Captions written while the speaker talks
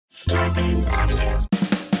Starburns Audio.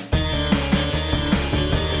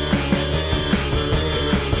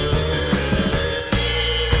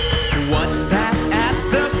 What's that at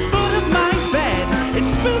the foot of my bed? It's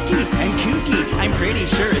spooky and kooky, I'm pretty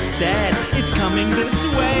sure it's dead. It's coming this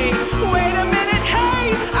way. Wait a minute,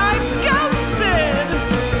 hey, I'm ghosted!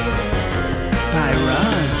 By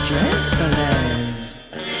Roz Dressfellas.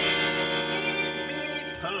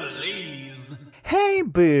 Please. Hey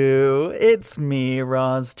boo, it's me,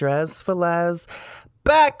 Roz Dressfellas,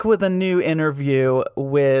 back with a new interview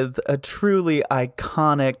with a truly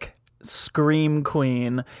iconic scream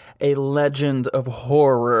queen, a legend of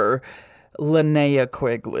horror, Linnea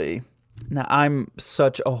Quigley. Now, I'm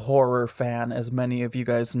such a horror fan, as many of you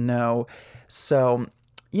guys know. So,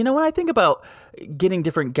 when I think about getting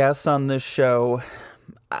different guests on this show,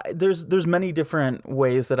 there's many different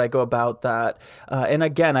ways that I go about that. And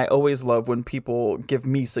again, I always love when people give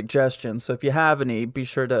me suggestions. So if you have any, be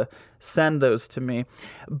sure to send those to me.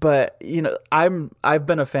 But, I've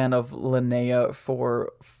been a fan of Linnea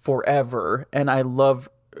for forever, and I love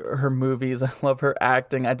her movies. I love her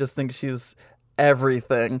acting. I just think she's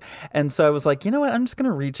everything. And so I was like, you know what, I'm just going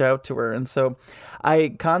to reach out to her. And so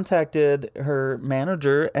I contacted her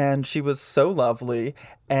manager, and she was so lovely,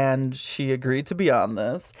 and she agreed to be on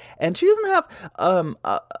this. And she doesn't have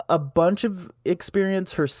a bunch of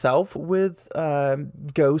experience herself with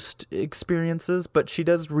ghost experiences, but she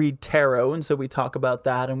does read tarot. And so we talk about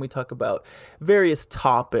that, and we talk about various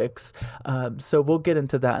topics. So we'll get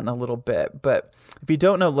into that in a little bit. But if you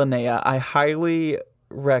don't know Linnea, I highly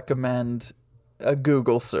recommend a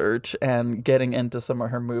Google search and getting into some of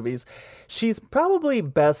her movies. She's probably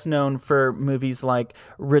best known for movies like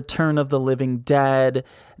Return of the Living Dead,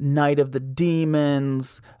 Night of the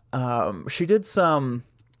Demons. She did some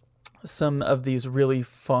of these really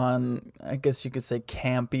fun, I guess you could say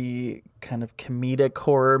campy, kind of comedic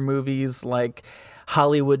horror movies like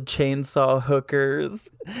Hollywood Chainsaw Hookers,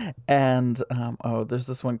 and there's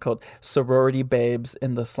this one called Sorority Babes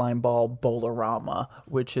in the Slimeball Bowl-orama,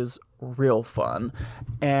 which is real fun.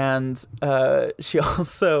 And she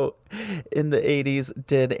also in the 80s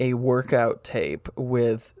did a workout tape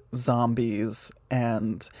with zombies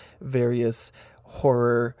and various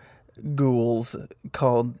horror ghouls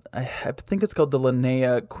called, I think it's called the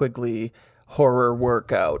Linnea Quigley Horror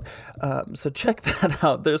Workout. So check that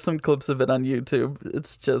out. There's some clips of it on YouTube.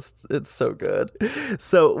 It's so good.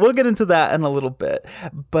 So we'll get into that in a little bit.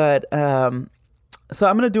 But so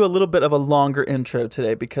I'm going to do a little bit of a longer intro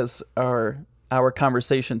today because our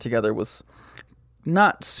conversation together was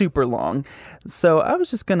not super long. So I was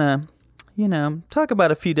just going to, talk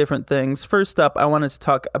about a few different things. First up, I wanted to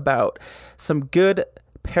talk about some good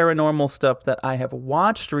paranormal stuff that I have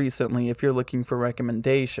watched recently if you're looking for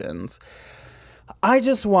recommendations. I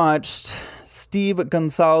just watched Steve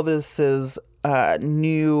Gonsalves's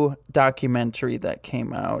new documentary that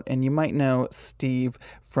came out, and you might know Steve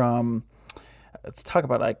from, let's talk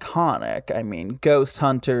about iconic. I mean, Ghost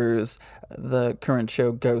Hunters, the current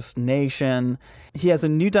show Ghost Nation. He has a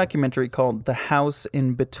new documentary called The House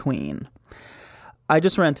in Between. I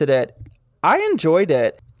just rented it. I enjoyed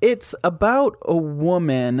it. It's about a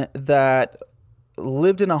woman that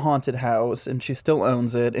lived in a haunted house, and she still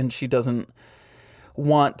owns it, and she doesn't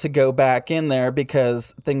want to go back in there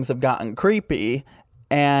because things have gotten creepy.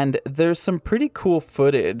 And there's some pretty cool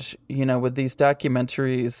footage, with these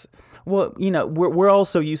documentaries. Well, we're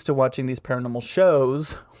also used to watching these paranormal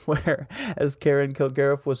shows where, as Karen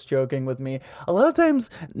Kilgariff was joking with me, a lot of times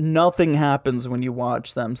nothing happens when you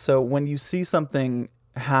watch them. So when you see something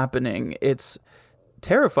happening, it's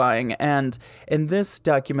terrifying. And in this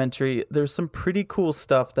documentary, there's some pretty cool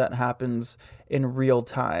stuff that happens in real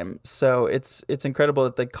time. So it's incredible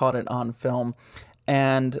that they caught it on film.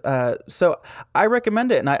 And so I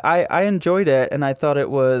recommend it, and I enjoyed it, and I thought it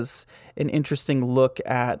was an interesting look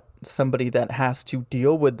at somebody that has to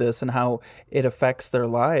deal with this and how it affects their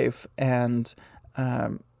life. And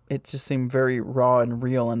it just seemed very raw and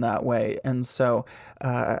real in that way. And so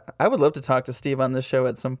I would love to talk to Steve on the show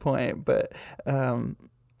at some point. But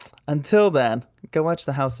until then, go watch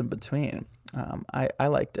The House in Between. I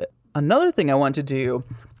liked it. Another thing I want to do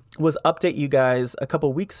was update you guys. A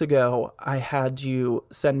couple weeks ago, I had you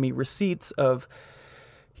send me receipts of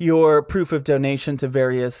your proof of donation to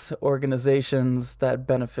various organizations that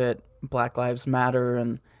benefit Black Lives Matter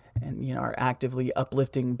and are actively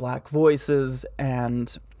uplifting Black voices.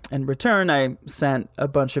 And in return, I sent a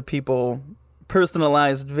bunch of people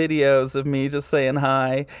personalized videos of me just saying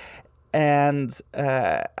hi. And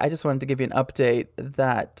I just wanted to give you an update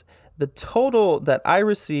that the total that I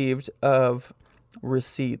received of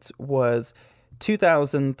receipts was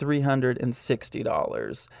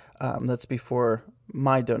 $2,360. That's before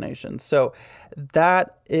my donation. So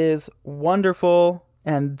that is wonderful.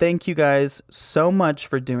 And thank you guys so much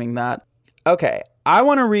for doing that. Okay, I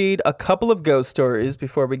want to read a couple of ghost stories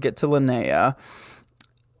before we get to Linnea.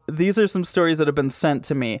 These are some stories that have been sent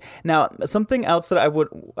to me. Now, something else that I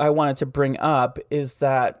wanted to bring up is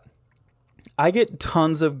that I get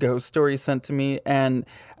tons of ghost stories sent to me, and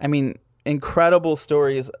I mean, incredible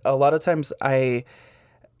stories. A lot of times I'm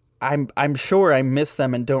sure I miss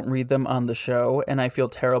them and don't read them on the show, and I feel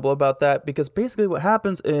terrible about that, because basically what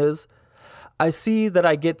happens is I see that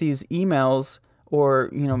I get these emails or,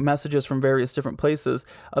 messages from various different places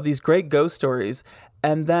of these great ghost stories,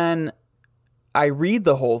 and then I read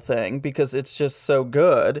the whole thing because it's just so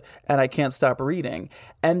good and I can't stop reading.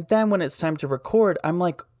 And then when it's time to record, I'm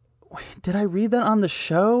like, wait, did I read that on the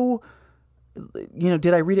show?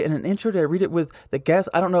 Did I read it in an intro? Did I read it with the guest?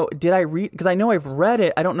 I don't know. Did I read? Because I know I've read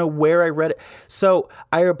it. I don't know where I read it. So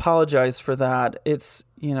I apologize for that. It's,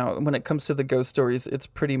 when it comes to the ghost stories, it's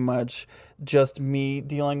pretty much just me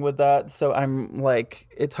dealing with that. So I'm like,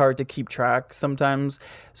 it's hard to keep track sometimes.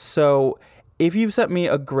 So if you've sent me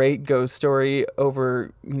a great ghost story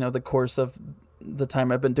over, the course of the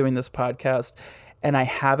time I've been doing this podcast, and I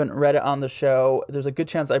haven't read it on the show, there's a good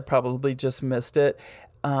chance I probably just missed it.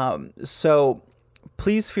 So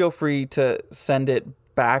please feel free to send it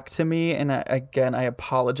back to me. And again, I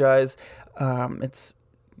apologize. It's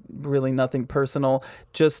really nothing personal.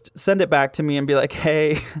 Just send it back to me and be like,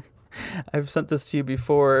 hey, I've sent this to you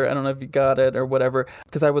before. I don't know if you got it or whatever,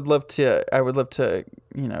 because I would love to,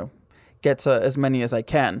 get to as many as I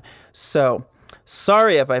can. So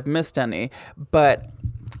sorry if I've missed any, but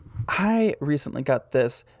I recently got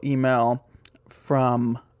this email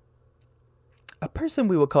from a person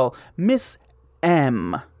we will call Miss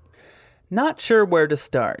M. Not sure where to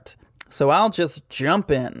start, so I'll just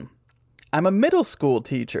jump in. I'm a middle school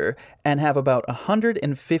teacher and have about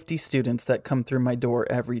 150 students that come through my door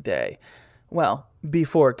every day. Well,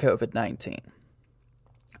 before COVID-19.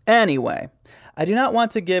 Anyway, I do not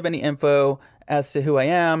want to give any info as to who I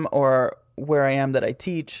am or where I am that I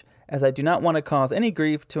teach, as I do not want to cause any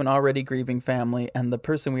grief to an already grieving family, and the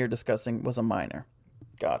person we are discussing was a minor.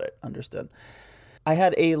 Got it. Understood. I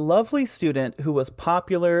had a lovely student who was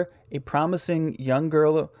popular, a promising young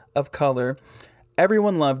girl of color.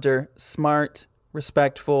 Everyone loved her, smart,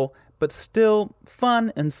 respectful, but still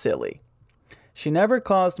fun and silly. She never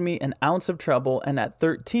caused me an ounce of trouble, and at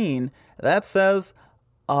 13, that says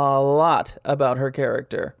a lot about her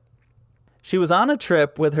character. She was on a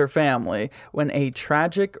trip with her family when a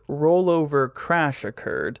tragic rollover crash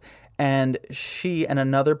occurred, and she and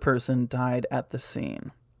another person died at the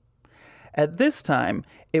scene. At this time,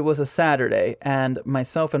 it was a Saturday, and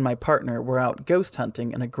myself and my partner were out ghost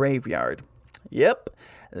hunting in a graveyard. Yep,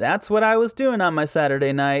 that's what I was doing on my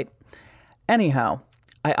Saturday night. Anyhow,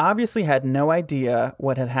 I obviously had no idea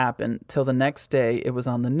what had happened till the next day it was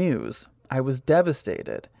on the news. I was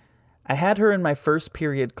devastated. I had her in my first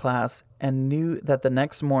period class and knew that the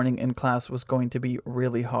next morning in class was going to be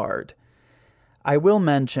really hard. I will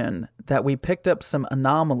mention that we picked up some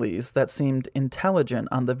anomalies that seemed intelligent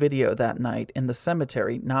on the video that night in the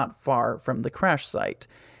cemetery not far from the crash site.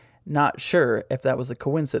 Not sure if that was a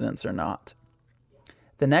coincidence or not.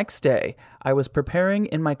 The next day, I was preparing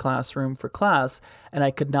in my classroom for class, and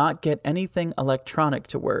I could not get anything electronic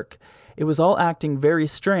to work. It was all acting very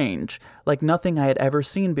strange, like nothing I had ever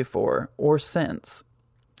seen before or since.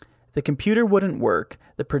 The computer wouldn't work,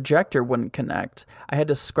 the projector wouldn't connect. I had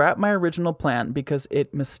to scrap my original plan because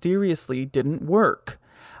it mysteriously didn't work.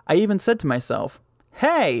 I even said to myself,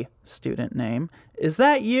 "Hey, student name, is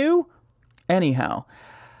that you?" Anyhow,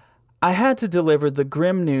 I had to deliver the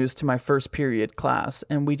grim news to my first period class,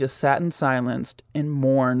 and we just sat in silence and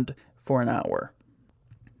mourned for an hour.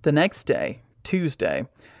 The next day, Tuesday,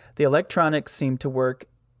 the electronics seemed to work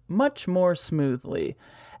much more smoothly,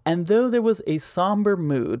 and though there was a somber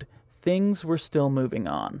mood, things were still moving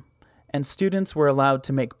on, and students were allowed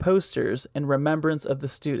to make posters in remembrance of the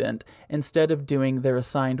student instead of doing their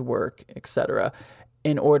assigned work, etc.,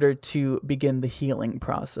 in order to begin the healing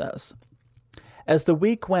process. As the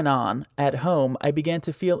week went on, at home, I began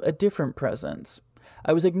to feel a different presence.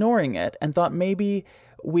 I was ignoring it and thought maybe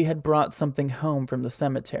we had brought something home from the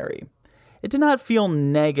cemetery. It did not feel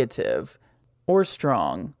negative or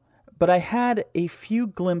strong, but I had a few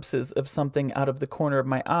glimpses of something out of the corner of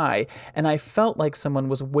my eye, and I felt like someone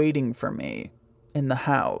was waiting for me in the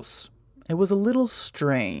house. It was a little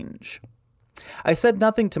strange. I said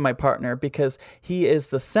nothing to my partner because he is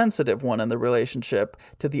the sensitive one in the relationship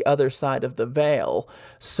to the other side of the veil,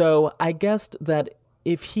 so I guessed that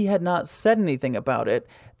if he had not said anything about it,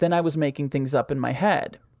 then I was making things up in my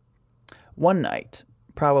head. One night,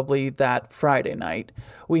 probably that Friday night,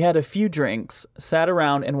 we had a few drinks, sat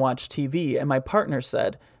around and watched TV, and my partner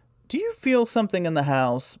said, "Do you feel something in the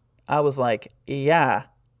house?" I was like, "Yeah."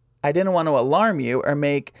 I didn't want to alarm you or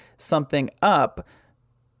make something up,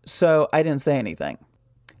 so I didn't say anything.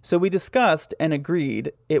 So we discussed and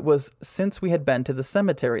agreed it was since we had been to the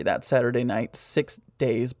cemetery that Saturday night 6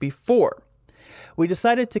 days before. We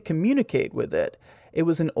decided to communicate with it. It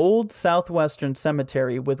was an old southwestern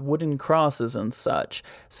cemetery with wooden crosses and such.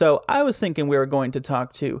 So I was thinking we were going to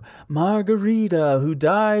talk to Margarita, who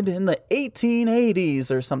died in the 1880s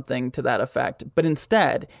or something to that effect. But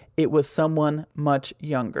instead, it was someone much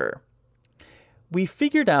younger. We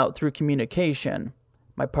figured out through communication,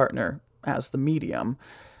 my partner as the medium,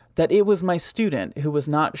 that it was my student who was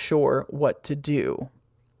not sure what to do.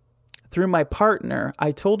 Through my partner,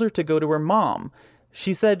 I told her to go to her mom.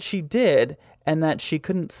 She said she did, and that she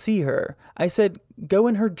couldn't see her. I said, "Go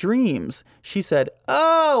in her dreams." She said,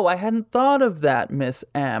 "Oh, I hadn't thought of that, Miss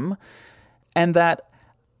M." And that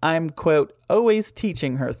I'm, quote, always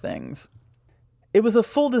teaching her things. It was a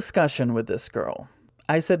full discussion with this girl.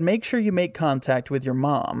 I said, "Make sure you make contact with your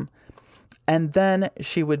mom," and then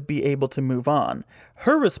she would be able to move on.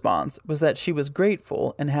 Her response was that she was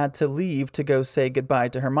grateful and had to leave to go say goodbye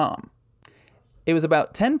to her mom. It was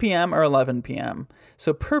about 10 p.m. or 11 p.m.,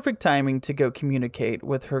 so perfect timing to go communicate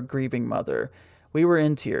with her grieving mother. We were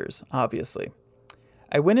in tears, obviously.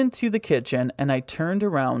 I went into the kitchen and I turned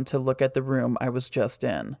around to look at the room I was just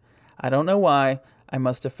in. I don't know why, I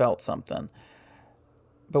must have felt something.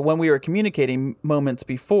 But when we were communicating moments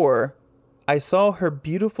before, I saw her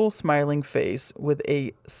beautiful smiling face with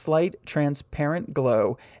a slight transparent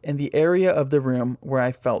glow in the area of the room where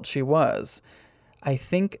I felt she was. I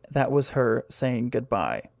think that was her saying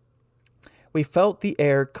goodbye. We felt the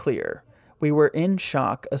air clear. We were in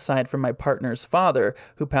shock. Aside from my partner's father,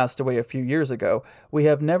 who passed away a few years ago, we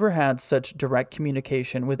have never had such direct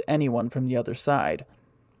communication with anyone from the other side.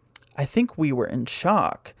 I think we were in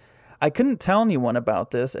shock. I couldn't tell anyone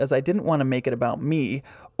about this as I didn't want to make it about me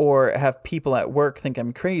or have people at work think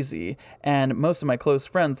I'm crazy, and most of my close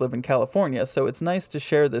friends live in California, so it's nice to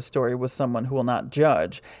share this story with someone who will not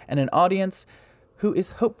judge, and an audience who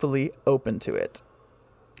is hopefully open to it.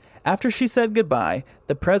 After she said goodbye,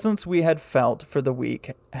 the presence we had felt for the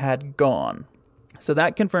week had gone. So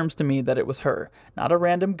that confirms to me that it was her, not a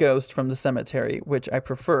random ghost from the cemetery, which I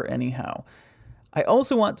prefer anyhow. I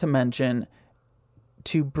also want to mention,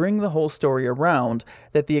 to bring the whole story around,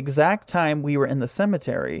 that the exact time we were in the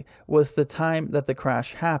cemetery was the time that the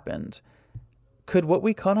crash happened. Could what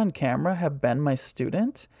we caught on camera have been my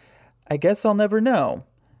student? I guess I'll never know.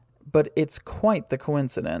 But it's quite the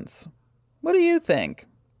coincidence. What do you think?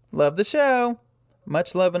 Love the show.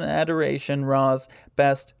 Much love and adoration, Roz.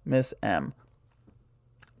 Best, Miss M.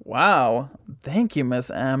 Wow. Thank you, Miss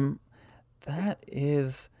M. That's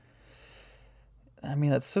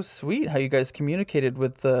so sweet how you guys communicated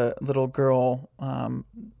with the little girl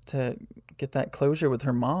to get that closure with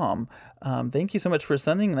her mom. Thank you so much for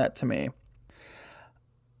sending that to me.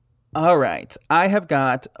 All right, I have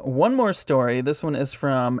got one more story. This one is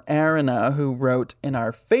from Arina, who wrote in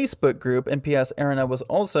our Facebook group. And P.S. Arina was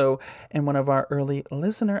also in one of our early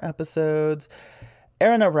listener episodes.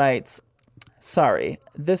 Arina writes, "Sorry,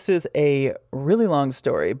 this is a really long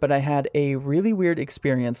story, but I had a really weird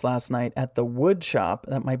experience last night at the wood shop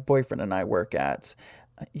that my boyfriend and I work at."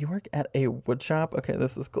 You work at a wood shop? Okay,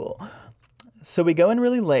 this is cool. So we go in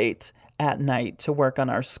really late at night to work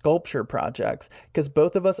on our sculpture projects because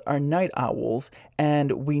both of us are night owls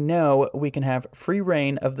and we know we can have free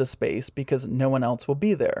reign of the space because no one else will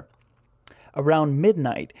be there. Around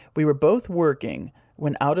midnight, we were both working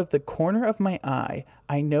when out of the corner of my eye,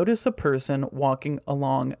 I notice a person walking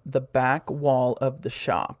along the back wall of the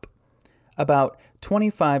shop, about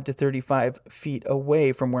 25 to 35 feet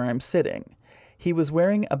away from where I'm sitting. He was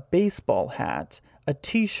wearing a baseball hat, a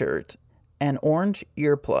t-shirt, and orange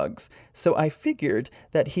earplugs, so I figured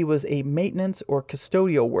that he was a maintenance or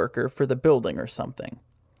custodial worker for the building or something.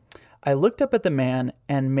 I looked up at the man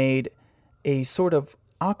and made a sort of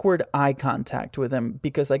awkward eye contact with him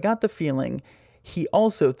because I got the feeling he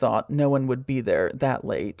also thought no one would be there that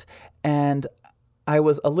late, and I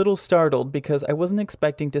was a little startled because I wasn't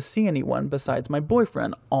expecting to see anyone besides my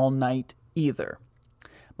boyfriend all night either.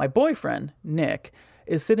 My boyfriend, Nick,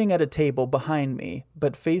 is sitting at a table behind me,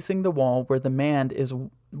 but facing the wall where the man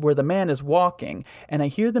is walking, and I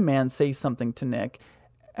hear the man say something to Nick,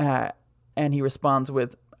 and he responds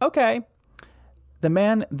with, "Okay." The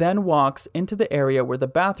man then walks into the area where the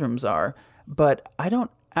bathrooms are, but I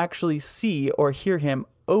don't actually see or hear him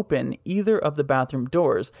open either of the bathroom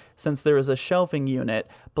doors since there is a shelving unit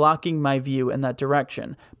blocking my view in that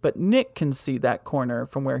direction, but Nick can see that corner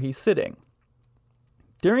from where he's sitting.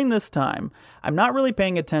 During this time, I'm not really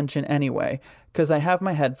paying attention anyway, because I have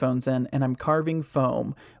my headphones in and I'm carving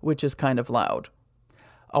foam, which is kind of loud.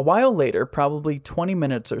 A while later, probably 20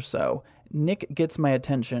 minutes or so, Nick gets my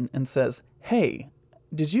attention and says, "Hey,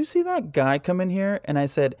 did you see that guy come in here?" And I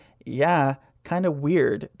said, "Yeah, kind of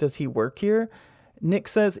weird. Does he work here?" Nick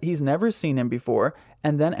says he's never seen him before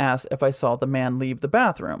and then asks if I saw the man leave the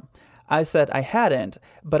bathroom. I said I hadn't,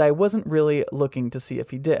 but I wasn't really looking to see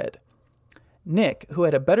if he did. Nick, who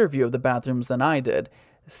had a better view of the bathrooms than I did,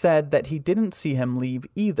 said that he didn't see him leave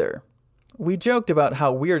either. We joked about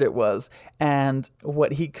how weird it was and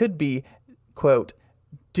what he could be, quote,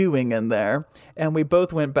 doing in there, and we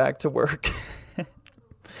both went back to work.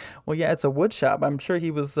 Well, yeah, it's a wood shop. I'm sure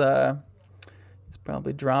he's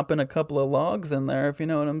probably dropping a couple of logs in there, if you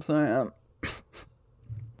know what I'm saying.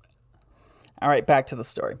 All right, back to the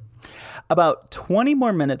story. About 20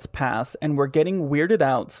 more minutes pass, and we're getting weirded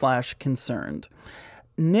out / concerned.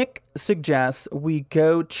 Nick suggests we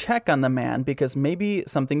go check on the man because maybe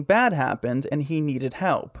something bad happened and he needed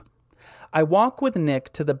help. I walk with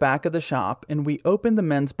Nick to the back of the shop, and we open the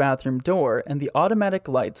men's bathroom door, and the automatic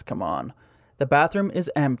lights come on. The bathroom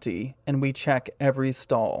is empty, and we check every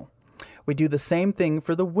stall. We do the same thing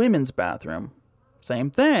for the women's bathroom.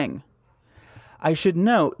 Same thing. I should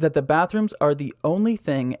note that the bathrooms are the only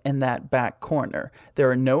thing in that back corner. There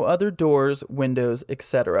are no other doors, windows,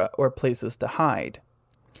 etc., or places to hide.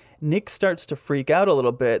 Nick starts to freak out a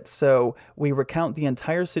little bit, so we recount the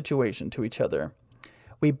entire situation to each other.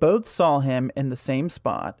 We both saw him in the same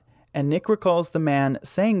spot, and Nick recalls the man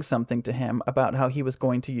saying something to him about how he was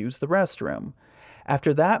going to use the restroom.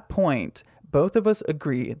 After that point, both of us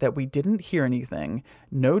agree that we didn't hear anything,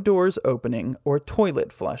 no doors opening or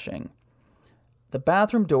toilet flushing. The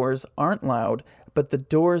bathroom doors aren't loud, but the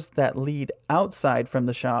doors that lead outside from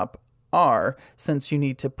the shop are, since you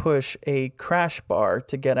need to push a crash bar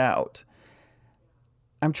to get out.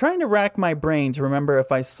 I'm trying to rack my brain to remember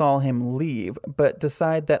if I saw him leave, but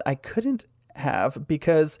decide that I couldn't have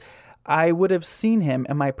because I would have seen him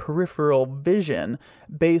in my peripheral vision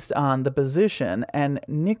based on the position, and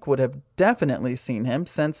Nick would have definitely seen him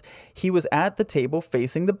since he was at the table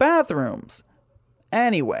facing the bathrooms.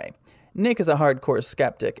 Anyway, Nick is a hardcore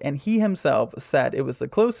skeptic, and he himself said it was the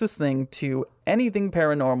closest thing to anything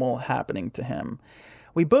paranormal happening to him.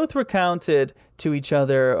 We both recounted to each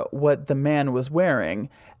other what the man was wearing,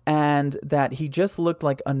 and that he just looked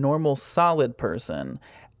like a normal solid person,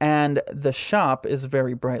 and the shop is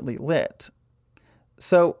very brightly lit.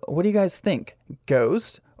 So, what do you guys think?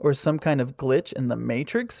 Ghost or some kind of glitch in the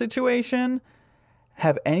Matrix situation?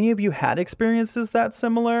 Have any of you had experiences that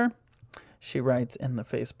similar? She writes in the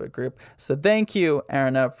Facebook group. So thank you,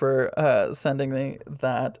 Arina, for sending me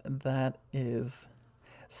that. That is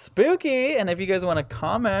spooky. And if you guys want to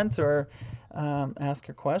comment or ask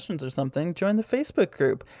her questions or something, join the Facebook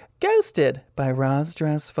group. Ghosted by Roz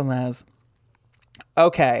Dress Velez.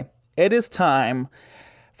 Okay, it is time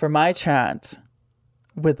for my chat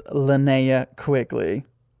with Linnea Quigley.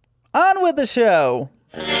 On with the show.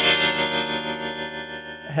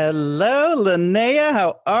 Hello, Linnea.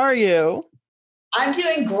 How are you? I'm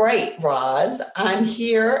doing great, Roz. I'm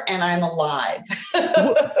here and I'm alive.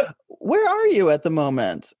 Where are you at the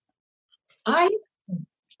moment? I'm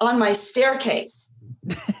on my staircase.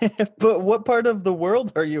 But what part of the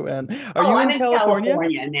world are you in? I'm in California?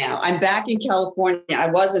 California now. I'm back in California. I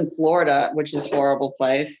was in Florida, which is a horrible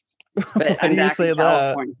place. But Why do you say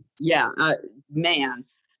that? Yeah, man.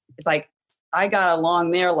 It's like I got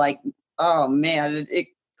along there like, oh, man, it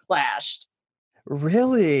clashed.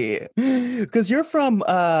 Really? Because you're from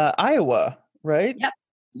Iowa, right?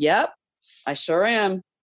 Yep. I sure am.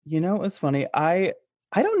 You know, it's funny. I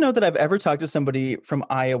don't know that I've ever talked to somebody from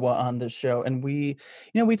Iowa on this show. And we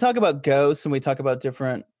talk about ghosts and we talk about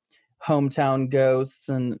different hometown ghosts.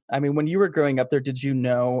 And I mean, when you were growing up there, did you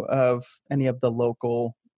know of any of the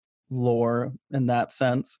local lore in that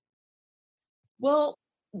sense? Well,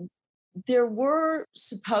 there were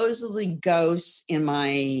supposedly ghosts in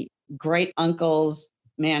my great uncle's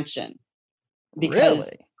mansion because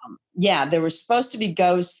really? There were supposed to be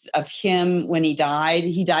ghosts of him when he died.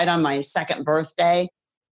 He died on my second birthday,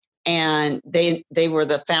 and they were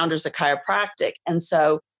the founders of chiropractic. And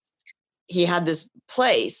so he had this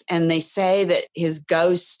place, and they say that his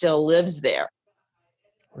ghost still lives there.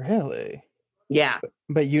 Really? Yeah.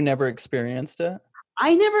 But you never experienced it?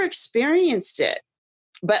 I never experienced it,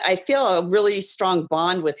 but I feel a really strong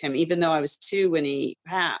bond with him, even though I was 2 when he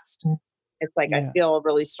passed. It's like I Yeah. feel a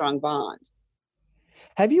really strong bond.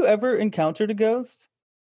 Have you ever encountered a ghost?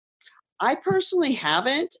 I personally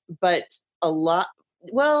haven't, but a lot.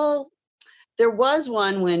 Well, there was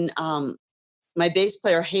one when my bass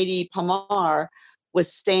player Haiti Palmar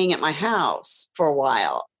was staying at my house for a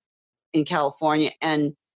while in California,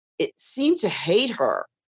 and it seemed to hate her.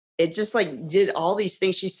 It just like did all these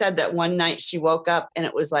things. She said that one night she woke up and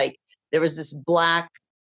it was like there was this black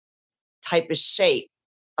type of shape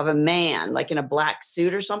of a man, like in a black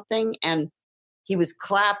suit or something, and he was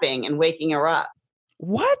clapping and waking her up.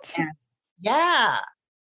 What? And yeah.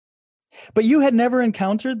 But you had never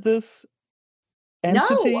encountered this No,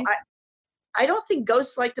 entity? I don't think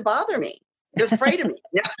ghosts like to bother me. They're afraid of me.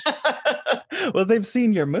 Well, they've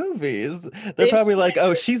seen your movies. They're They've probably seen like,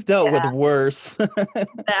 oh, she's dealt with Yeah, worse.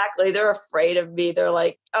 exactly. They're afraid of me. They're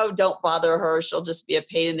like, oh, don't bother her. She'll just be a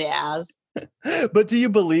pain in the ass. But do you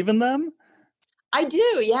believe in them? I do.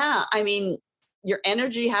 Yeah. I mean, your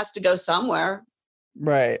energy has to go somewhere.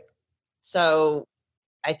 Right. So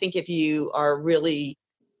I think if you are really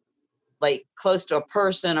like close to a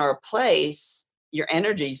person or a place, your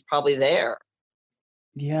energy is probably there.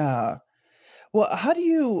 Yeah. Well, how do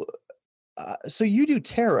you so you do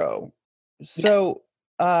tarot. Yes. So,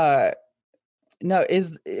 now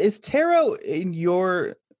is tarot in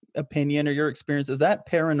your opinion or your experience, is that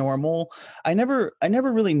paranormal? I never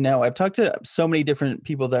really know. I've talked to so many different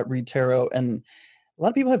people that read tarot, and a lot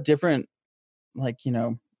of people have different, like,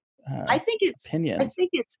 uh, I opinions. think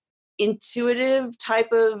it's intuitive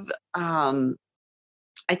type of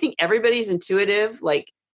I think everybody's intuitive,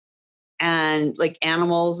 like and like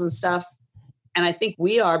animals and stuff. And I think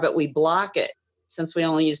we are, but we block it since we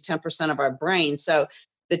only use 10% of our brain. So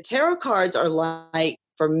the tarot cards are like,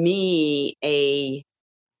 for me, a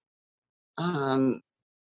um,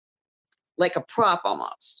 like a prop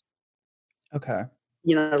almost, Okay.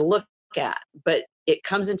 to look at. But it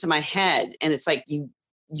comes into my head, and it's like you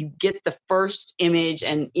get the first image,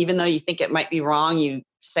 and even though you think it might be wrong, you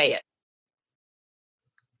say it.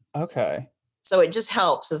 Okay. So it just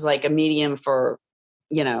helps as like a medium for,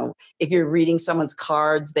 if you're reading someone's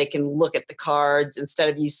cards, they can look at the cards instead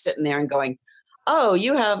of you sitting there and going, oh,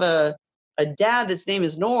 you have a dad that's name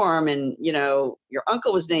is Norm, and your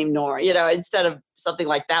uncle was named Norm, instead of something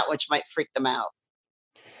like that, which might freak them out.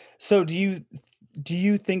 So do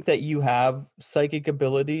you think that you have psychic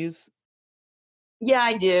abilities? Yeah,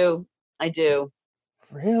 I do. I do.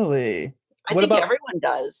 Really? I What think about everyone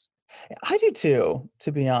does. I do too,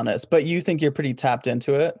 to be honest, but you think you're pretty tapped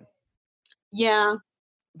into it? Yeah.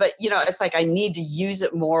 But it's like I need to use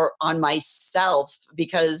it more on myself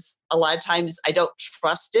because a lot of times I don't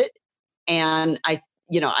trust it, and I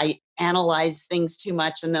analyze things too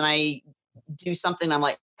much, and then I do something, I'm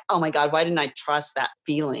like, oh my god, why didn't I trust that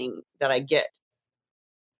feeling that I get?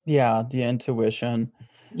 Yeah, the intuition.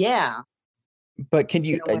 Yeah. But can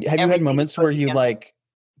you When have you had everything moments where goes you, against like,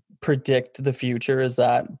 predict the future? Is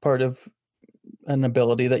that part of an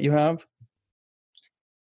ability that you have?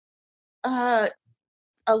 uh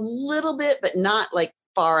a little bit, but not like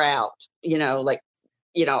far out, like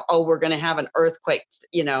oh, we're going to have an earthquake,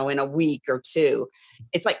 in a week or two.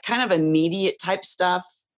 It's like kind of immediate type stuff.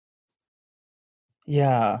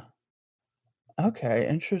 Yeah. Okay,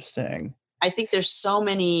 interesting. I think there's so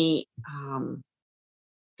many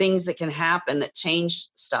things that can happen that change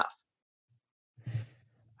stuff.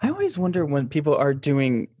 I always wonder when people are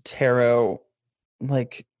doing tarot,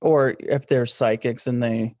 like, or if they're psychics and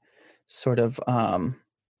they sort of,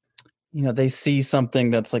 they see something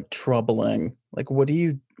that's, like, troubling. Like, what do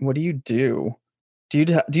you do? Do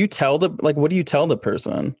you tell the like, what do you tell the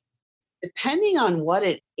person? Depending on what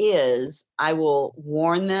it is, I will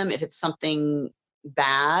warn them if it's something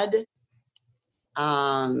bad.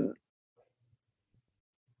 Um,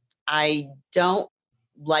 I don't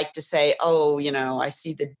like to say, oh, I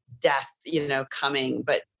see the death, coming,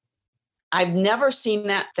 but I've never seen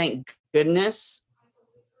that, thank goodness.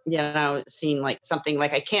 Seen like something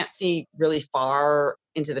like I can't see really far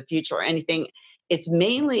into the future or anything. It's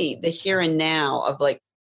mainly the here and now of like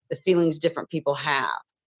the feelings different people have.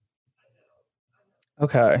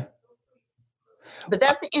 Okay. But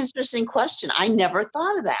that's an interesting question. I never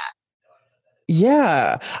thought of that.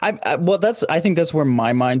 Yeah. Well, I think that's where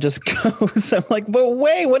my mind just goes. I'm like, but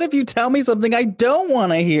wait, what if you tell me something I don't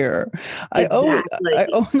want to hear? I Exactly.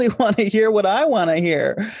 only want to hear what I want to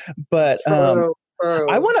hear. But True. I True.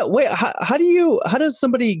 want to wait. How does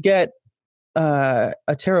somebody get a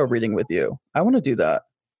tarot reading with you? I want to do that.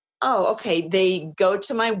 Oh, okay. They go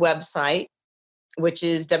to my website, which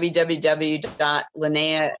is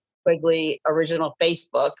www.Linnea Quigley Original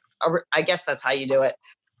Facebook. I guess that's how you do it.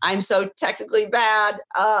 I'm so technically bad.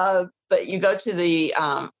 but you go to the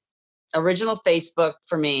original Facebook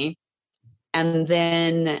for me, and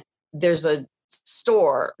then there's a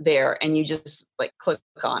store there, and you just like click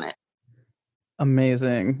on it.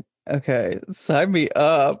 Amazing. Okay, sign me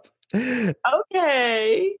up.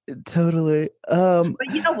 Okay. Totally. But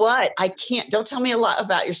you know what? Don't tell me a lot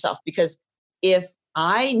about yourself, because if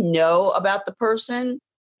I know about the person,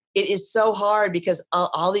 it is so hard because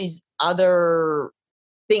all these other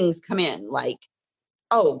things come in, like,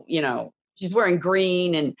 oh, she's wearing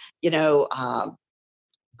green, and, uh,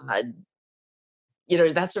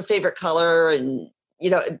 that's her favorite color. And,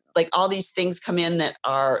 like all these things come in that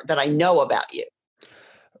I know about you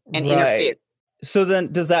and interfere. right. So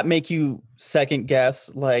then does that make you second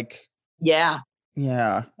guess, like, Yeah.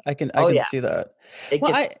 yeah, I Oh, can yeah. see that. It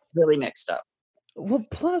Well, gets really mixed up.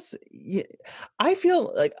 plus, I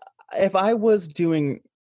feel like if I was doing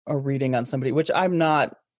a reading on somebody, which I'm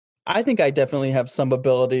not, I think I definitely have some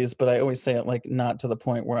abilities, but I always say it like not to the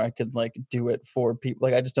point where I could like do it for people.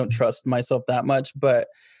 Like I just don't trust myself that much. But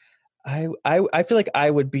I feel like I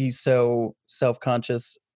would be so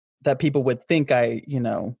self-conscious that people would think I,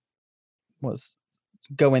 was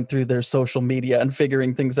going through their social media and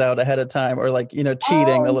figuring things out ahead of time, or like,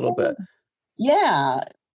 cheating a little bit. Yeah.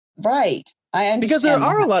 Right. I Because there understand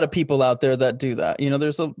are a that. lot of people out there that do that.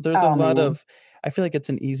 There's a Oh, lot man. of, I feel like it's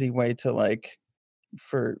an easy way to like,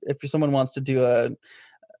 for if someone wants to do a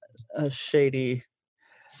shady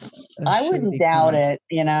a I wouldn't shady doubt comment.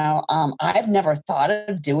 it. I've never thought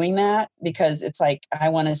of doing that because it's like I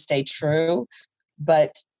want to stay true.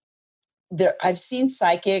 But I've seen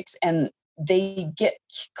psychics, and they get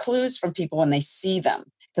clues from people when they see them,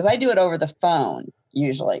 because I do it over the phone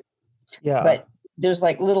usually. Yeah. But there's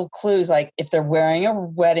like little clues, like if they're wearing a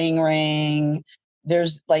wedding ring,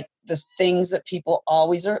 there's like the things that people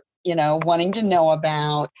always are, wanting to know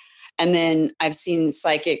about. And then I've seen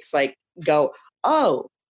psychics like go, oh,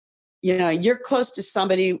 you're close to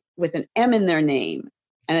somebody with an M in their name.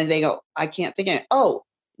 And then they go, I can't think of it. Oh,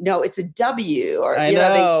 no, it's a W. Or, I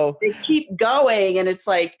know. they keep going. And it's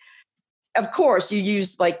like, of course, you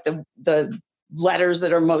use like the letters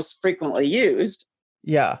that are most frequently used.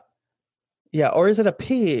 Yeah. Yeah. Or is it a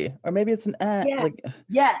P? Or maybe it's an A. Like, Yes.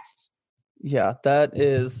 Yes. yeah, that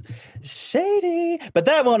is shady. But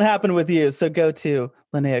that won't happen with you. So go to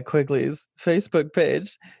Linnea Quigley's Facebook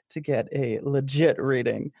page to get a legit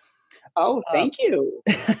reading. Oh, thank you.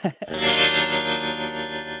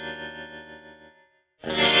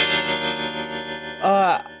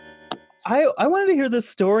 I wanted to hear this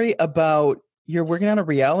story about you're working on a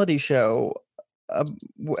reality show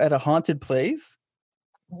at a haunted place.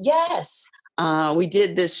 Yes. We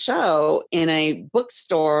did this show in a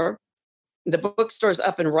bookstore. The bookstore's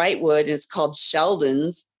up in Wrightwood. It's called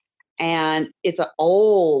Sheldon's. And it's an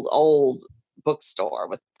old bookstore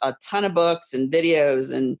with a ton of books and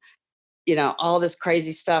videos and, all this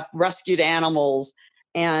crazy stuff, rescued animals.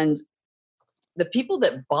 And the people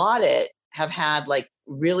that bought it have had like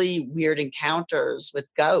really weird encounters with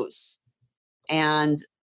ghosts. And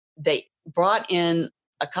they brought in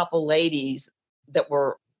a couple ladies that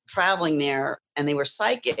were traveling there, and they were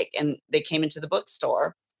psychic, and they came into the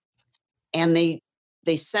bookstore, and they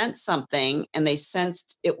sensed something, and they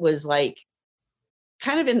sensed it was like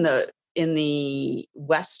kind of in the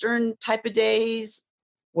Western type of days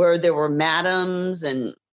where there were madams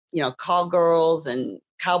and, call girls and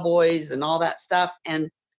cowboys and all that stuff. And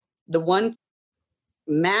the one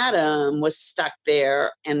madam was stuck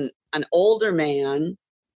there, and an older man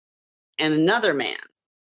and another man.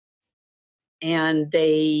 And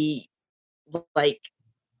they like,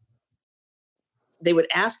 they would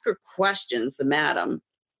ask her questions, the madam,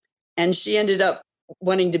 and she ended up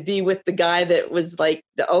wanting to be with the guy that was like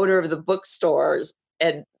the owner of the bookstores.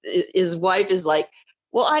 And his wife is like,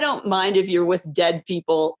 well, I don't mind if you're with dead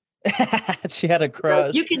people. She had a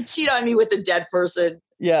crush. You can cheat on me with a dead person.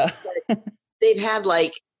 Yeah. They've had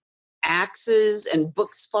like axes and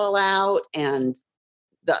books fall out, and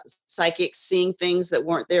the psychics seeing things that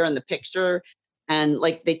weren't there in the picture. And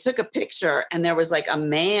like they took a picture, and there was like a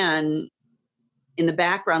man in the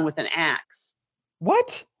background with an axe.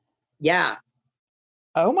 What? Yeah.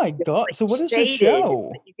 Oh my God. Like so what is this shaded,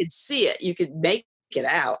 show? you could see it. You could make it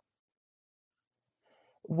out.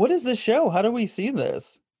 What is this show? How do we see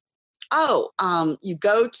this? Oh, you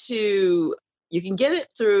can get it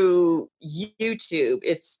through YouTube.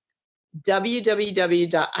 It's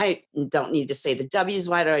www. I don't need to say the W's.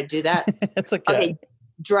 Why do I do that? It's okay. Okay.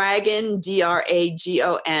 Dragon,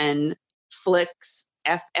 DRAGON, Flix,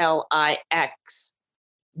 FLIX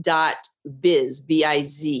 .biz,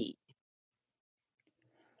 BIZ.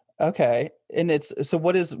 Okay. And it's so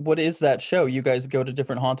what is that show? You guys go to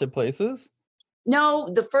different haunted places? No,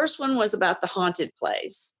 the first one was about the haunted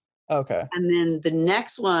place. Okay. And then the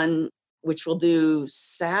next one, which we'll do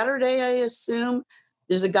Saturday, I assume,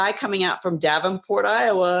 there's a guy coming out from Davenport,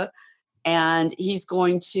 Iowa, and he's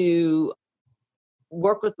going to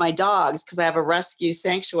work with my dogs because I have a rescue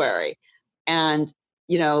sanctuary. And,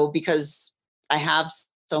 because I have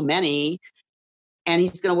so many, and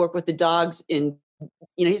he's going to work with the dogs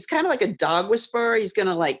he's kind of like a dog whisperer. He's going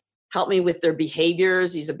to like help me with their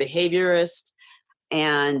behaviors. He's a behaviorist,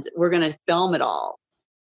 and we're going to film it all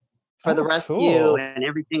for the rescue cool. and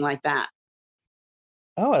everything like that.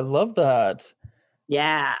 Oh, I love that.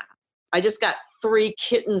 Yeah. I just got 3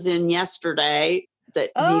 kittens in yesterday that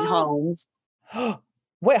need homes.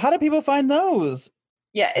 Wait, how do people find those?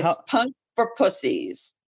 Yeah, it's Punk for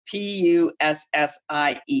Pussies. Pussies.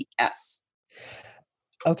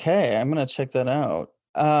 Okay, I'm gonna check that out.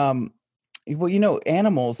 Well,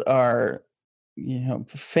 animals are,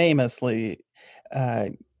 famously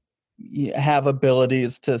have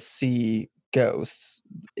abilities to see ghosts.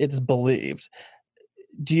 It's believed.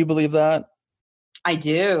 Do you believe that? I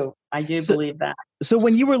do. I do believe that. So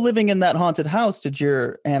when you were living in that haunted house, did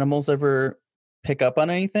your animals ever pick up on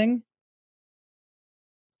anything?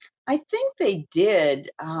 I think they did.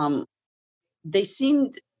 They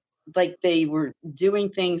seemed like they were doing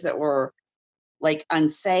things that were like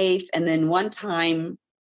unsafe. And then one time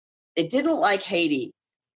it didn't like Haiti,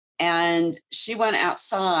 and she went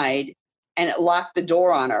outside and it locked the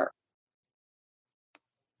door on her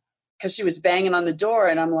because she was banging on the door.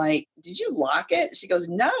 And I'm like, did you lock it? She goes,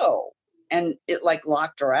 no. And it like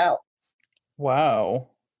locked her out. Wow.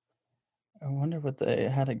 I wonder what they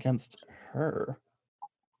had against her.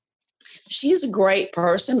 She's a great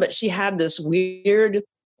person, but she had this weird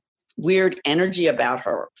energy about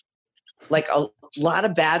her. Like a lot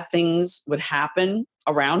of bad things would happen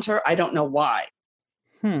around her. I don't know why.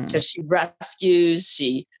 Because she rescues,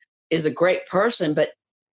 she is a great person, but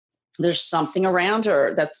there's something around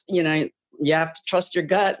her that's, you have to trust your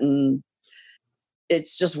gut, and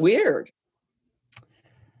it's just weird.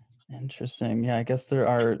 Interesting. Yeah, I guess there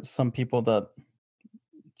are some people that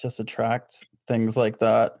just attract things like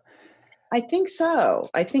that. I think so.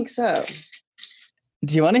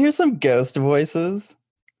 Do you want to hear some ghost voices?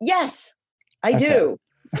 Yes, I do.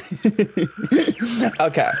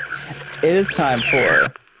 Okay. It is time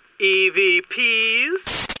for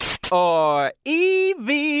EVPs or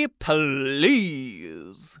EV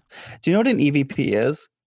Please. Do you know what an EVP is?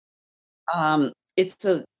 It's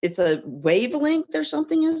a wavelength or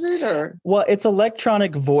something, is it? Or well, it's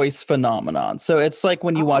electronic voice phenomenon. So it's like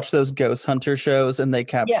when you watch those ghost hunter shows and they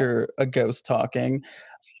capture a ghost talking.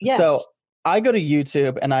 Yes. So I go to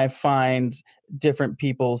YouTube and I find different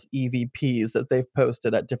people's EVPs that they've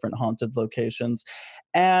posted at different haunted locations.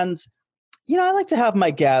 And I like to have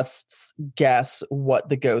my guests guess what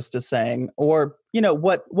the ghost is saying, or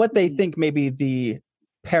what they think maybe the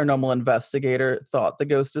paranormal investigator thought the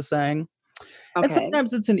ghost is saying. Okay. And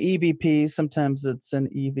sometimes it's an EVP, sometimes it's an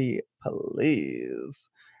EV Please.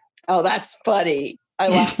 Oh, that's funny. I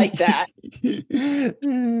like that.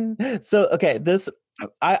 So, okay,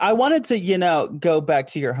 I wanted to, go back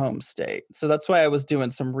to your home state. So that's why I was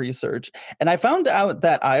doing some research. And I found out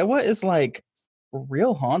that Iowa is like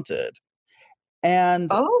real haunted.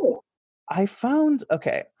 And I found,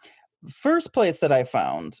 first place that I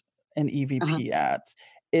found an EVP at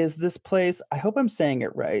is this place, I hope I'm saying it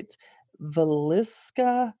right,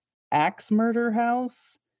 Villisca Axe Murder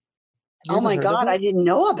House. Oh my God, I didn't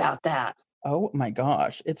know about that. Oh my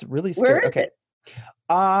gosh, it's really scary. Where is it?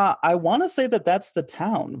 I want to say that that's the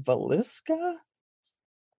town, Villisca.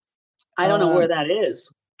 I don't know where that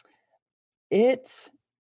is.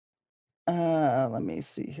 Let me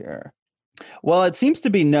see here. Well, it seems to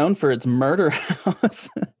be known for its murder house.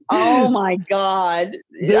 Oh my God.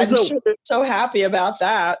 I'm sure they're so happy about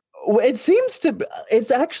that. It seems to be, it's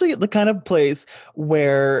actually the kind of place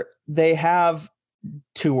where they have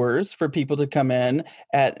tours for people to come in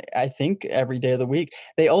at, I think, every day of the week.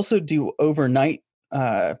 They also do overnight.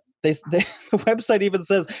 The website even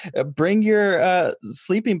says, bring your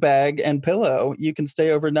sleeping bag and pillow. You can stay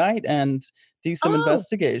overnight and do some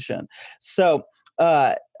investigation. So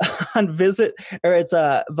on visit, or it's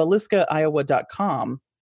VilliscaIowa.com.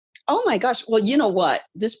 Oh my gosh. Well, you know what?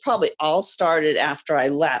 This probably all started after I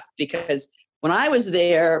left, because when I was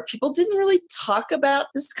there, people didn't really talk about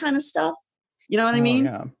this kind of stuff. You know what I mean?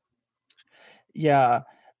 Yeah. Yeah.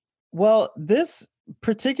 Well, this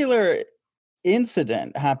particular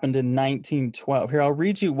incident happened in 1912. Here, I'll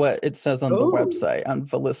read you what it says on the website on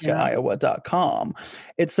VilliscaIowa.com.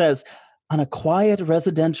 It says, On a quiet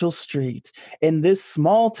residential street in this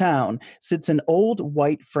small town sits an old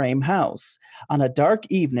white frame house. On a dark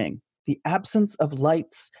evening, the absence of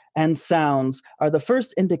lights and sounds are the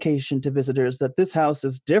first indication to visitors that this house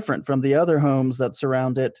is different from the other homes that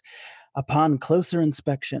surround it. Upon closer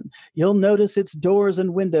inspection, you'll notice its doors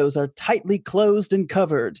and windows are tightly closed and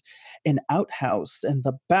covered. An outhouse in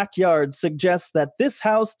the backyard suggests that this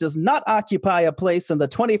house does not occupy a place in the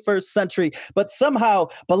 21st century, but somehow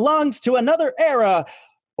belongs to another era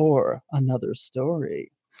or another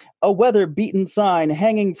story. A weather beaten sign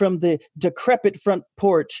hanging from the decrepit front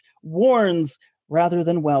porch warns rather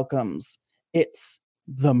than welcomes. It's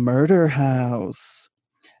the murder house.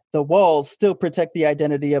 The walls still protect the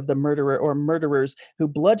identity of the murderer or murderers who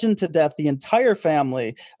bludgeoned to death the entire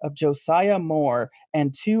family of Josiah Moore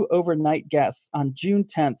and 2 overnight guests on June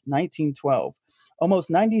 10th, 1912. Almost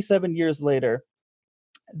 97 years later,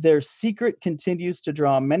 their secret continues to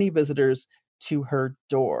draw many visitors to her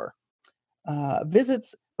door.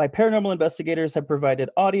 Visits by paranormal investigators have provided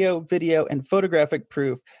audio, video, and photographic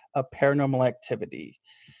proof of paranormal activity.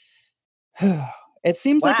 It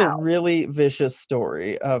seems like a Wow. really vicious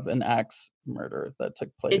story of an axe murder that took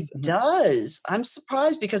It place. in this- does. I'm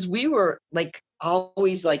surprised because we were like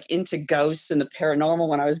always like into ghosts and the paranormal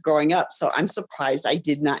when I was growing up. So I'm surprised I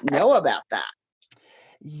did not know about that.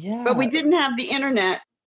 Yeah. But we didn't have the internet.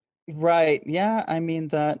 Right. Yeah. I mean,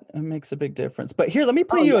 that makes a big difference. But here, let me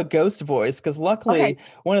play Oh, you yeah. a ghost voice because luckily, Okay.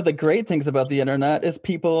 one of the great things about the internet is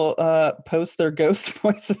people post their ghost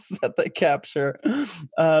voices that they capture.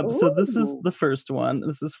 So this is Ooh. the first one.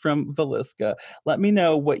 This is from Velisca. Let me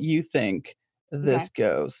know what you think this Okay.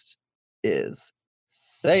 ghost is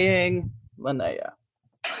saying, Linnea.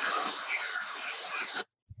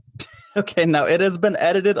 Okay, now it has been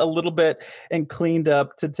edited a little bit and cleaned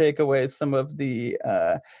up to take away some of the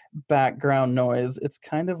background noise. It's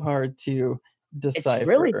kind of hard to decipher. It's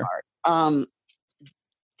really hard.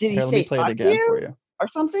 Did he Here, let say me play it fuck again for you you. or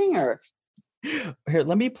something? Or Here,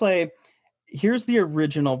 let me play. Here's the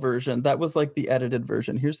original version. That was like the edited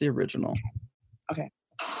version. Here's the original. okay.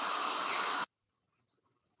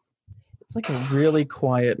 It's like a really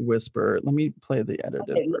quiet whisper. Let me play the edited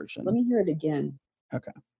Okay, version. let me hear it again.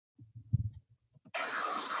 Okay.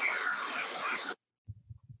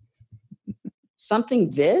 Something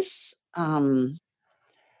this? Oh,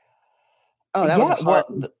 that was a Yeah, hard.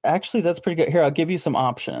 well, actually, that's pretty good. Here, I'll give you some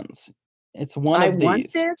options. It's one I of want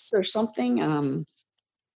these. this or something.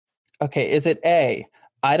 Okay, is it A,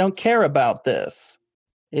 I don't care about this?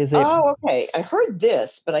 Is it, Oh, okay. I heard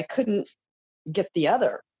this, but I couldn't get the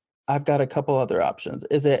other. I've got a couple other options.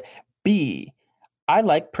 Is it B, I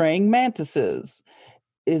like praying mantises?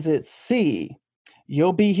 Is it C,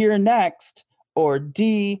 you'll be here next? Or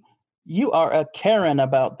D, you are a Karen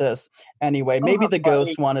about this? Anyway, Oh, maybe how the funny.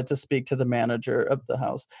 ghost wanted to speak to the manager of the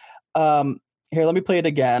house. Here, let me play it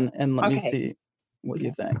again and let me Okay. see what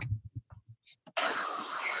you think.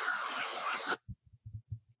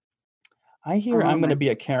 I hear I'm going to be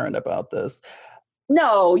a Karen about this.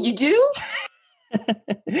 No, you do?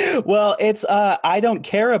 Well, it's I don't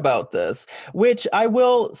care about this, which I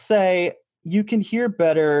will say you can hear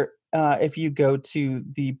better if you go to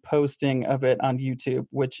the posting of it on YouTube,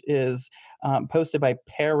 which is posted by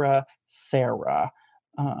Para Sarah.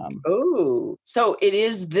 Oh, so it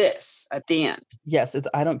is this at the end. Yes, it's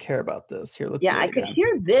I don't care about this. Here, let's Yeah, hear I it could again.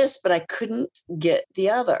 hear this, but I couldn't get the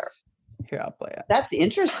other. Here, I'll play it. That's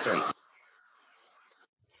interesting.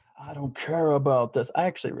 I don't care about this. I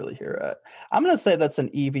actually really hear it. I'm going to say that's an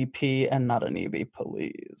EVP and not an EV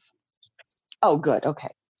police. Oh, good. Okay.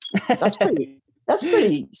 That's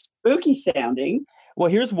pretty spooky sounding.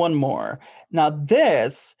 Well, here's one more. Now,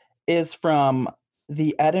 this is from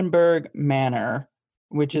the Edinburgh Manor,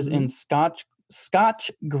 which is in Scotch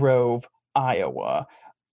Grove, Iowa,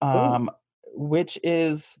 which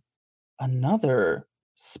is another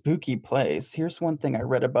spooky place. Here's one thing I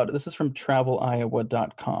read about it. This is from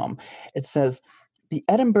traveliowa.com. It says the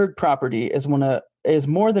Edinburgh property is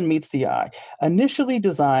more than meets the eye. Initially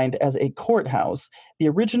designed as a courthouse, the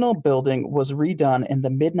original building was redone in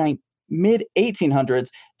the mid 1800s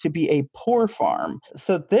to be a poor farm.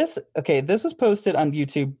 So this was posted on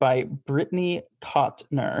YouTube by Brittany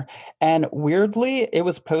Kotner, and weirdly it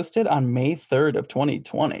was posted on May 3rd of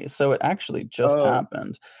 2020, so it actually just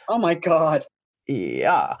happened. Oh my god.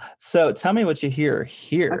 Yeah, so tell me what you hear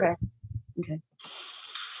here. Okay.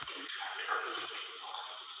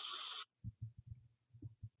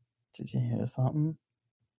 Did you hear something?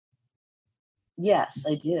 Yes,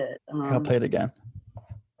 I did. I'll play it again.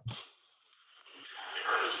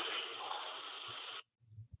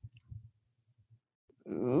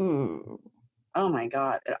 Ooh. Oh my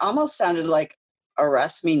God. It almost sounded like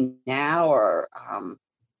Arrest Me Now or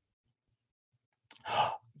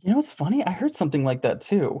You know what's funny? I heard something like that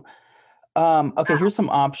too. Okay, here's some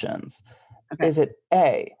options. okay. Is it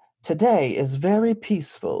A, today is very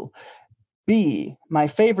peaceful? B, my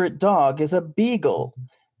favorite dog is a beagle?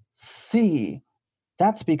 C,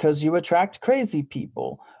 that's because you attract crazy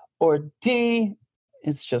people? Or D,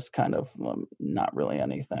 it's just kind of not really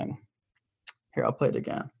anything. Here, I'll play it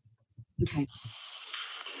again. Okay.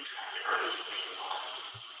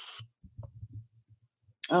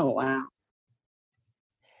 Oh wow.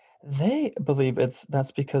 They believe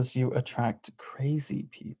that's because you attract crazy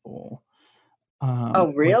people. Oh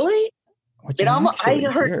Which really? which It I almost I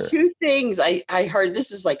actually heard hear. two things. I heard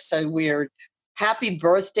this is like so weird. Happy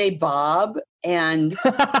birthday, Bob. And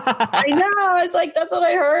I know it's like that's what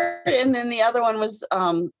I heard. And then the other one was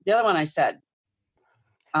the other one I said.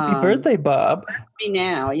 Happy birthday, Bob. Me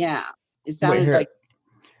Now, yeah. It Wait sounded here. like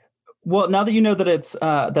Well, now that you know that it's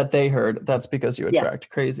that they heard, that's because you yeah. attract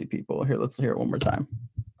crazy people. Here, let's hear it one more time.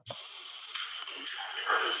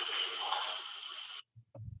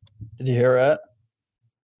 Did you hear it?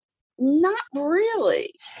 Not really.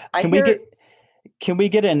 I Can we hear get can we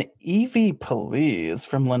get an Evie please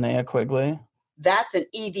from Linnea Quigley? that's an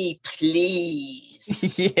EV,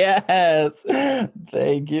 please. Yes.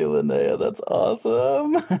 Thank you, Linnea. That's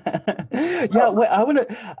awesome. Yeah, Oh, wait, I want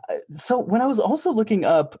to so when I was also looking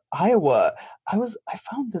up Iowa, I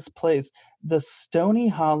found this place, the Stony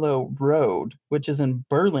Hollow Road, which is in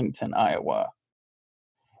Burlington, Iowa.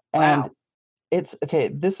 And wow. it's okay,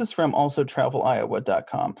 this is from also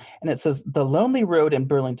traveliowa.com. And it says the lonely road in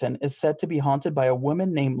Burlington is said to be haunted by a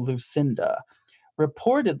woman named Lucinda.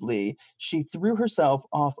 Reportedly, she threw herself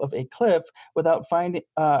off of a cliff without finding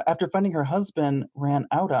after finding her husband ran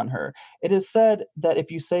out on her. It is said that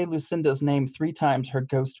if you say Lucinda's name 3 times, her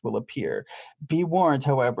ghost will appear. Be warned,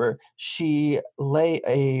 however, should she lay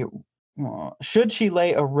a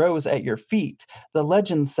rose at your feet, the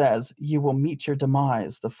legend says you will meet your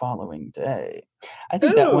demise the following day. I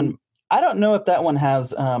think that Ooh. one. I don't know if that one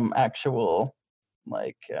has actual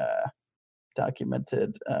like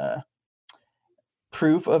documented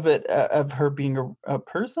proof of it of her being a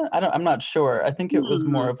person. I'm not sure. I think it was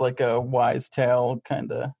more Hmm. of like a wise tale kind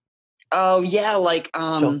of. Oh yeah, like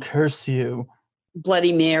She'll curse you.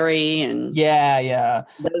 Bloody Mary and Yeah,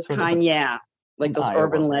 those sort of kind, yeah. Like an those Iowa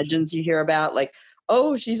urban version. legends you hear about, like,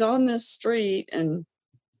 oh, she's on this street and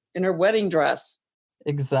in her wedding dress.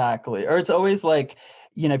 Exactly. Or it's always like,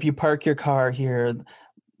 if you park your car here,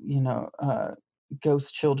 you know, uh,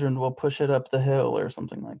 ghost children will push it up the hill or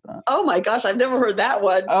something like that. Oh my gosh, I've never heard that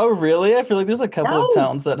one. Oh, really? I feel like there's a couple of No,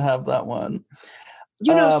 towns that have that one.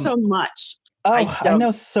 you know Um, so much. I oh, I don't.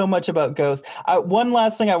 know so much about ghosts. One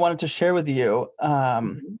last thing I wanted to share with you.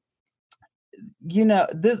 Mhm.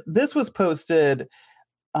 This was posted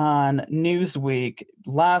on Newsweek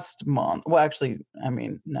last month. Well, actually, I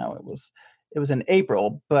mean, no, it was in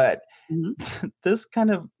April, but Mhm. this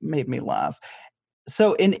kind of made me laugh.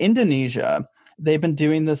 So in Indonesia, they've been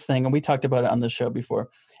doing this thing, and we talked about it on the show before,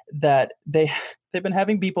 that they've been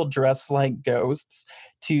having people dress like ghosts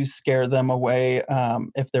to scare them away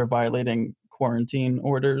if they're violating quarantine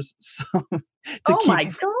orders. So to Oh my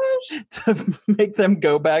keep gosh. to make them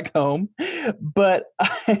go back home. But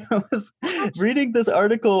I was What? reading this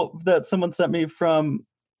article that someone sent me from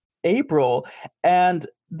April, and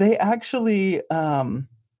they actually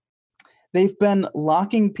they've been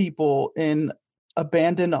locking people in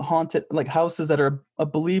abandoned haunted like houses that are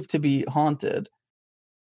believed to be haunted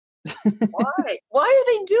Why? Why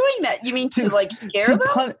are they doing that? You mean to to like scare to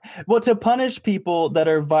them? to punish people that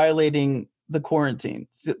are violating the quarantine.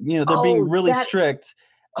 They're being Oh, really that. strict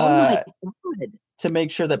Oh my uh, God. to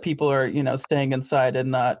make sure that people are staying inside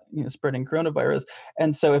and not spreading coronavirus.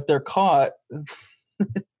 And so if they're caught,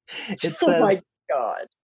 it Oh my says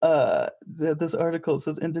God. this article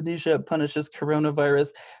says Indonesia punishes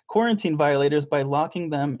coronavirus quarantine violators by locking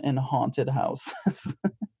them in haunted houses.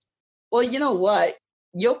 Well, you know what?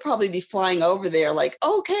 You'll probably be flying over there like,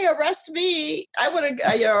 okay, arrest me. I want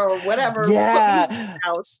to, or whatever. Put me in Yeah. the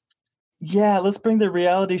house. Yeah, let's bring the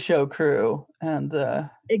reality show crew and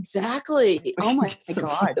Exactly. we Oh can my get some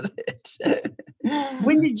God. footage.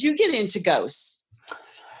 When did you get into ghosts?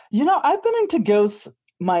 I've been into ghosts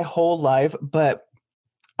my whole life, but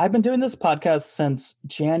I've been doing this podcast since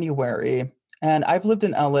January, and I've lived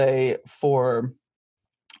in LA for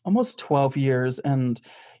almost 12 years. And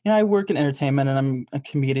I work in entertainment, and I'm a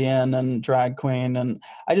comedian and drag queen, and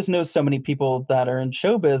I just know so many people that are in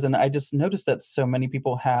showbiz, and I just noticed that so many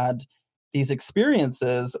people had these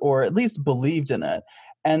experiences or at least believed in it.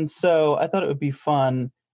 And so I thought it would be fun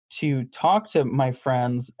to talk to my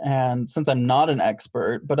friends, and since I'm not an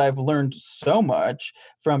expert, but I've learned so much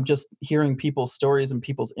from just hearing people's stories and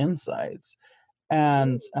people's insights.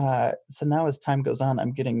 And so now as time goes on,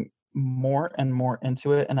 I'm getting more and more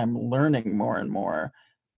into it, and I'm learning more and more.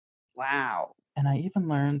 Wow. And I even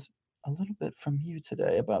learned a little bit from you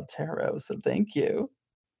today about tarot, so thank you.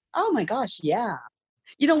 Oh my gosh, yeah.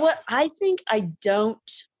 You know what? I think I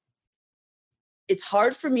don't. It's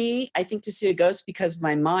hard for me, I think, to see a ghost because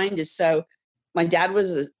my mind is so. My dad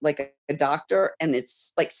was like a doctor, and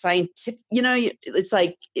it's like scientific. It's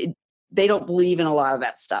like they don't believe in a lot of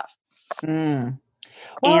that stuff. Mm.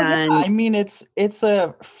 Well, yeah, And I mean, it's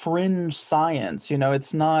a fringe science,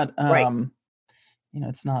 it's not, right.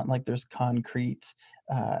 it's not like there's concrete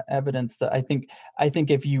evidence that I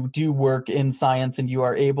think if you do work in science and you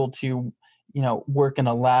are able to, work in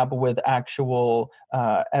a lab with actual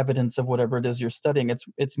evidence of whatever it is you're studying,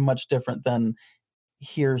 it's much different than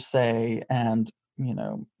hearsay and,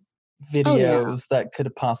 Oh yeah. videos that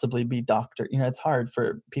could possibly be doctored. It's hard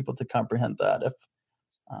for people to comprehend that if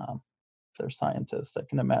um, they're scientists, I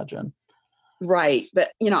can imagine. Right. But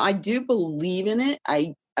I do believe in it.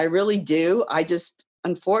 I really do. I just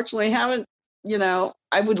unfortunately haven't,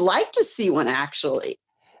 I would like to see one actually.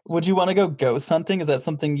 Would you wanna go ghost hunting? Is that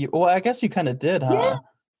something well, I guess you kinda did, Yeah. huh?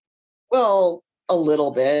 Well, a little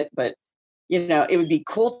bit, but it would be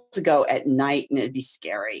cool to go at night and it'd be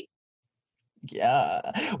scary. Yeah.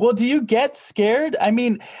 Well, do you get scared? I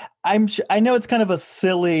mean, I know it's kind of a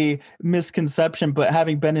silly misconception, but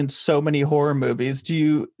having been in so many horror movies,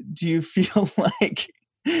 do you feel like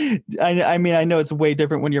I mean, I know it's way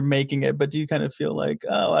different when you're making it, but do you kind of feel like,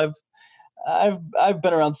 "Oh, I've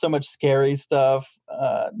been around so much scary stuff,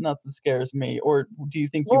 nothing scares me," or do you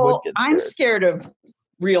think you would Well, get I'm scared? scared of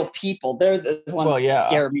real people. They're the Well, ones that yeah.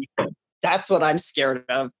 scare me. That's what I'm scared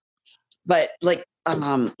of. But like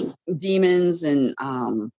demons and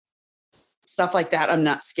stuff like that, I'm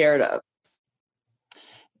not scared of.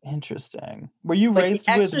 Interesting. Were you Like The raised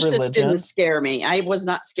with Exorcist didn't religion? scare me. I was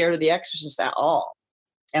not scared of The Exorcist at all.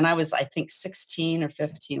 And I was, I think, 16 or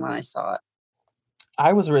 15 when I saw it.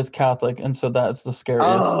 I was raised Catholic, and so that's the scariest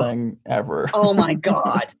Oh, thing ever. oh my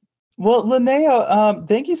God. Well, Linnea,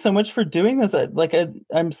 thank you so much for doing this.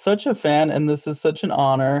 I'm such a fan, and this is such an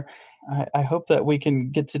honor. I hope that we can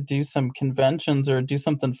get to do some conventions or do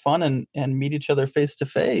something fun and meet each other face to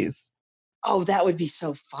face. Oh, that would be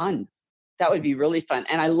so fun. That would be really fun.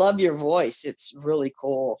 And I love your voice. It's really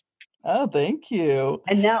cool. Oh, thank you.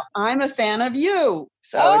 And now I'm a fan of you.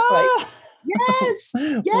 So it's like, Ah! yes,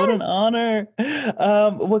 What an yes. honor.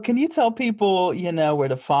 Well, can you tell people, where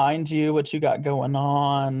to find you, what you got going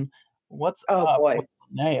on? What's Oh up boy, with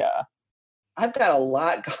Linnea? I've got a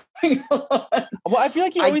lot going on. Well, I feel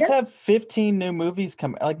like you I always guess, have 15 new movies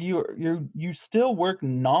coming. Like you still work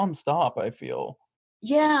nonstop, I feel.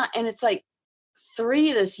 yeah. And it's like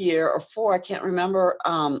 3 this year or 4, I can't remember,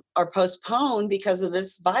 are postponed because of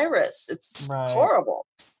this virus. It's Right. horrible.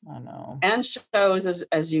 I know. And shows,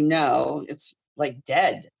 as you know, it's like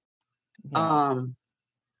dead. Yeah. Um,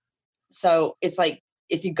 so it's like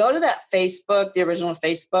if you go to that Facebook, the original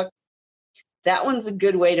Facebook, that one's a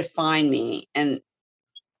good way to find me and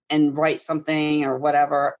write something or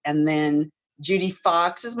whatever. And then Judy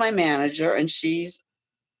Fox is my manager, and she's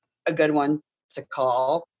a good one to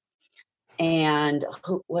call. And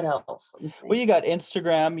what else? Let me Well, think. you got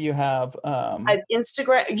Instagram, you have I have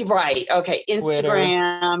Instagram, right? Okay, Twitter.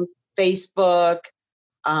 Instagram, Facebook.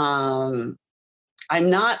 Um, I'm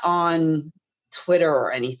not on Twitter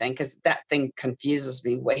or anything because that thing confuses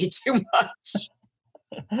me way too much.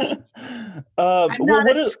 I'm Well,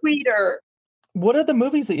 not a tweeter. what are the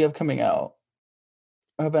movies that you have coming out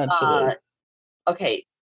Uh, eventually? okay,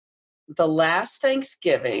 the last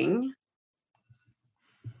Thanksgiving.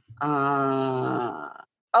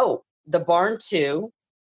 The Barn 2.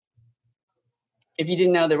 If you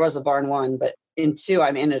didn't know, there was a Barn 1, but in 2,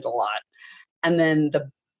 I'm in it a lot. And then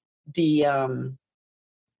the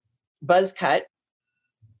Buzz Cut,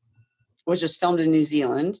 which was filmed in New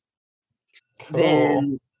Zealand. Cool.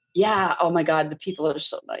 Then, yeah, oh my God, the people are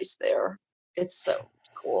so nice there. It's so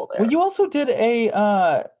cool Well, there. you also did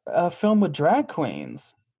a film with drag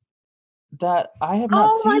queens that I have not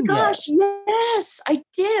Oh my seen yet. gosh, yes, I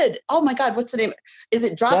did. Oh my God, what's the name? Is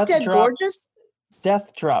it Drop Death Dead Drop Gorgeous?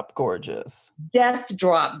 Death Drop Gorgeous. Death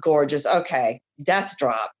Drop Gorgeous. Okay, Death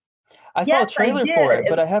Drop. I saw a Yes, I trailer for did. it,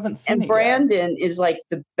 but I haven't seen And it yet. Brandon is like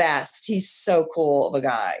the best. He's so cool of a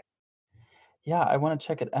guy. Yeah, I wanna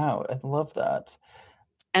check it out. I love that.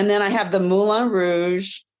 And then I have the Moulin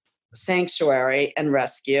Rouge Sanctuary and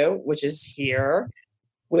Rescue, which is here,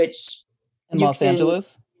 which In you Los can,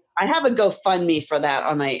 Angeles? I have a GoFundMe for that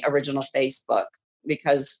on my original Facebook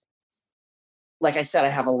because, like I said, I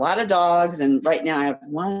have a lot of dogs, and right now I have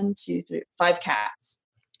 5 cats.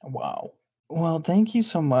 Wow. Well, thank you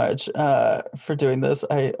so much for doing this.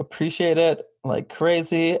 I appreciate it like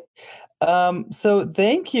crazy. So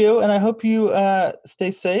thank you, and I hope you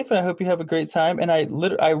stay safe, and I hope you have a great time. And I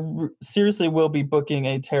seriously will be booking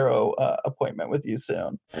a tarot appointment with you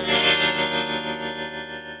soon.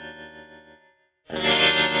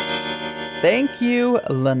 Thank you,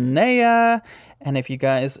 Linnea. And if you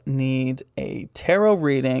guys need a tarot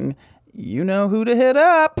reading, you know who to hit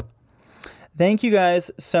up. Thank you guys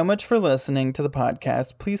so much for listening to the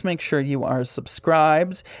podcast. Please make sure you are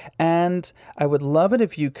subscribed. And I would love it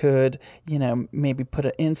if you could, maybe put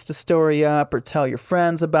an Insta story up or tell your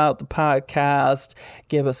friends about the podcast.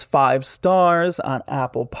 Give us 5 stars on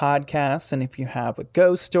Apple Podcasts. And if you have a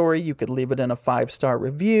ghost story, you could leave it in a 5-star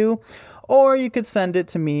review. Or you could send it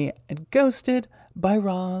to me at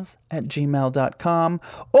ghostedbyroz@gmail.com,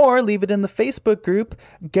 or leave it in the Facebook group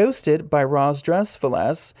Ghosted by Roz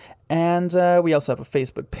Dressfulless. And we also have a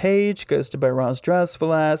Facebook page, Ghosted by Roz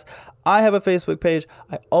Dressfulless. I have a Facebook page.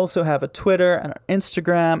 I also have a Twitter and an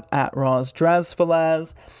Instagram at Roz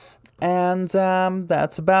Dressfulless. And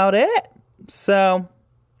that's about it. So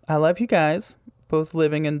I love you guys, both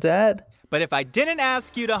living and dead. But if I didn't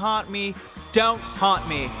ask you to haunt me, don't haunt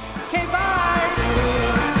me. Okay, bye!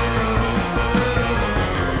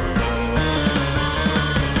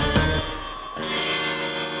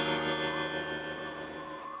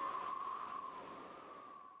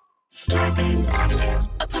 Starburns Audio,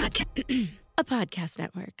 a podcast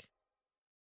network.